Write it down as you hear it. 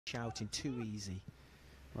Shouting too easy.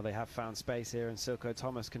 Well, they have found space here, and Silko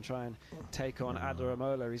Thomas can try and take on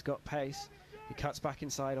Adaramola. He's got pace. He cuts back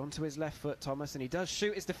inside onto his left foot, Thomas, and he does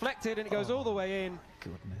shoot. It's deflected, and it goes all the way in.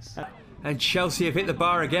 Goodness. And Chelsea have hit the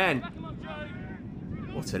bar again.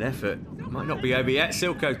 What an effort. Might not be over yet.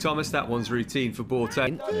 Silko Thomas, that one's routine for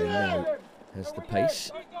Borte. No, has the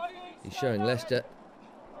pace. He's showing Leicester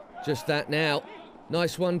just that now.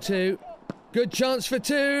 Nice 1-2. Good chance for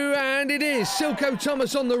two, and it is. Silko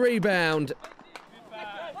Thomas on the rebound.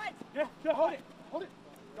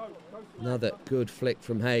 Another good flick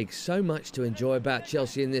from Haig. So much to enjoy about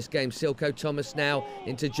Chelsea in this game. Silko Thomas now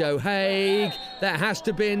into Joe Haig. That has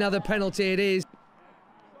to be another penalty. It is.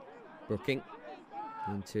 Brooking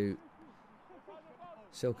into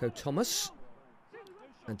Silko Thomas.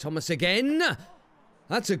 And Thomas again.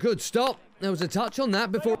 That's a good stop. There was a touch on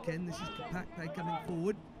that before. Again, this is Pakpe coming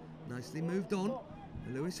forward. Nicely moved on.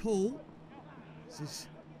 Lewis Hall. This is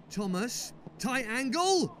Thomas. Tight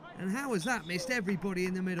angle. And how has that missed everybody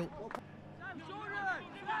in the middle?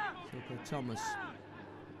 Silko Thomas.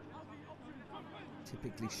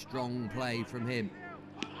 Typically strong play from him.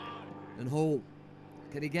 And Hall.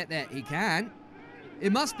 Can he get there? He can.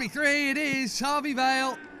 It must be three. It is. Harvey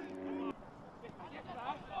Vale.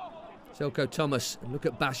 Silko Thomas. Look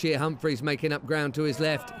at Bashir Humphreys making up ground to his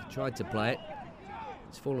left. He tried to play it.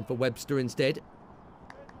 It's fallen for Webster instead.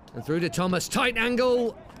 And through to Thomas. Tight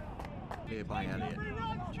angle. Clear by Elliott.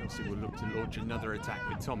 Chelsea will look to launch another attack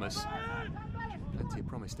with Thomas. Plenty of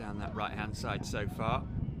promise down that right-hand side so far.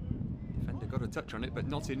 Defender got a touch on it, but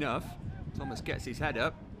not enough. Thomas gets his head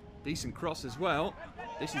up. Decent cross as well.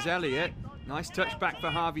 This is Elliott. Nice touch back for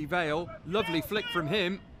Harvey Vale. Lovely flick from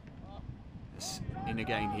him. It's in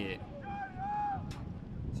again here.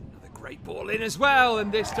 It's another great ball in as well,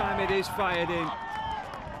 and this time it is fired in.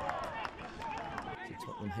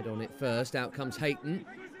 Tottenham head on it first. Out comes Hayton.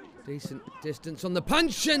 Decent distance on the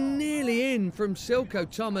punch and nearly in from Silko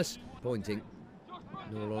Thomas. Pointing.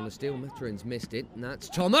 In all honesty, Materin's missed it, and that's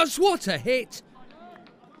Thomas. What a hit!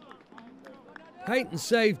 Hayton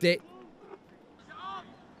saved it.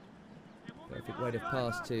 Perfect way to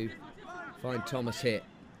pass to find Thomas here.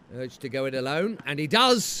 Urged to go it alone, and he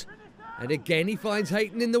does. And again he finds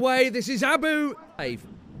Hayton in the way. This is Abu. Here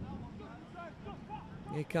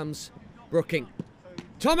comes Brooking.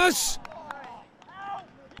 Thomas!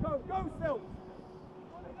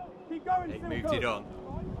 They've moved it on.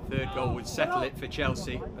 Third goal would settle it for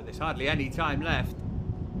Chelsea, but there's hardly any time left.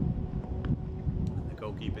 And the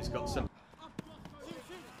goalkeeper's got some.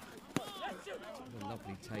 A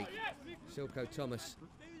lovely take. Silko Thomas.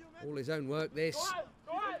 All his own work, this.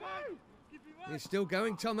 He's still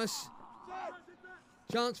going, Thomas.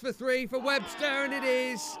 Chance for three for Webster, and it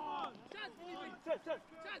is.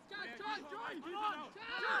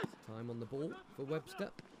 Time on the ball for Webster.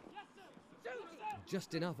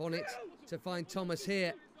 Just enough on it to find Thomas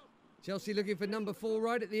here. Chelsea looking for number 4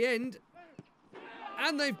 right at the end.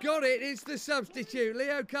 And they've got it. It's the substitute,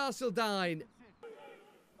 Leo Castledine.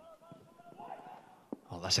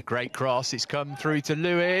 Oh, that's a great cross. It's come through to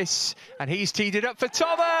Lewis, and he's teed it up for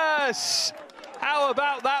Thomas. How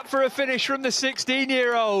about that for a finish from the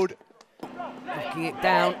 16-year-old? Knocking it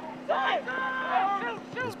down.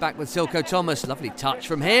 It's back with Silko Thomas. Lovely touch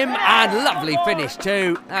from him, and lovely finish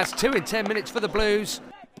too. That's 2 in 10 minutes for the Blues.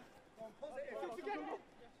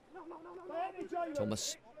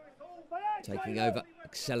 Thomas taking over,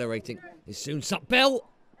 accelerating. Is soon Bell.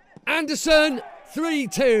 Anderson,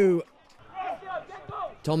 3-2.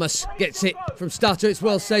 Thomas gets it from stutter. It's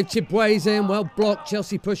well saved. Chibway's in, well blocked.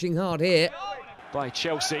 Chelsea pushing hard here. By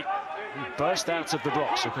Chelsea, he burst out of the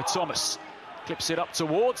box. Look at Thomas. Clips it up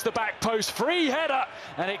towards the back post, free header,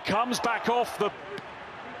 and it comes back off the...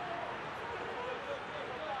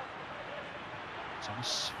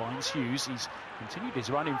 Thomas finds Hughes. He's continued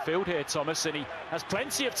his run in field here, Thomas, and he has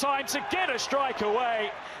plenty of time to get a strike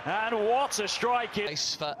away. And what a strike it...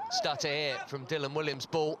 Nice for stutter here from Dylan Williams'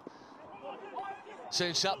 ball.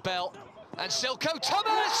 Soon Bell. And Silko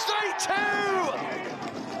Thomas, 3-2!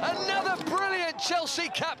 Another brilliant Chelsea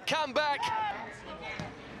cap comeback.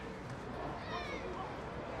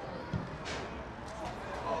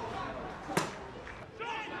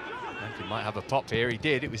 He might have a pop here. He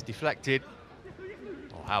did. It was deflected.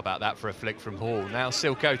 Oh, how about that for a flick from Hall? Now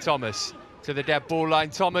Silko Thomas to the dead ball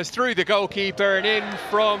line. Thomas through the goalkeeper and in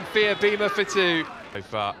from Fia Beamer for 2. So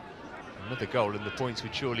far, another goal and the points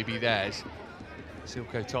would surely be theirs.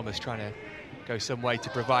 Silko Thomas trying to go some way to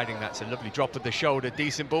providing that. It's a lovely drop of the shoulder.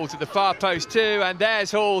 Decent ball to the far post too. And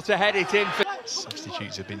there's Hall to head it in.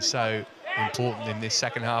 Substitutes have been so important in this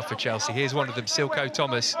second half for Chelsea. Here's one of them, Silko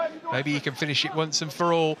Thomas. Maybe he can finish it once and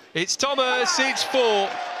for all. It's Thomas, it's 4.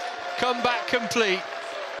 comeback complete.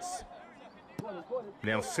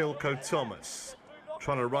 Now Silko Thomas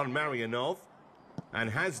trying to run Marionov, and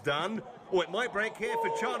has done. Oh, it might break here for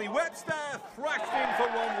Charlie Webster. Thrashed in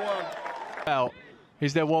for 1-1. Well,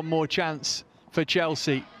 is there one more chance for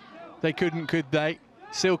Chelsea? They couldn't, could they?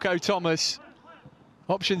 Silko Thomas.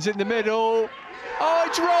 Options in the middle. Oh,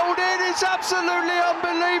 it's rolled in. It's absolutely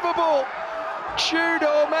unbelievable.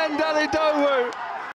 Tudor Mendalidowu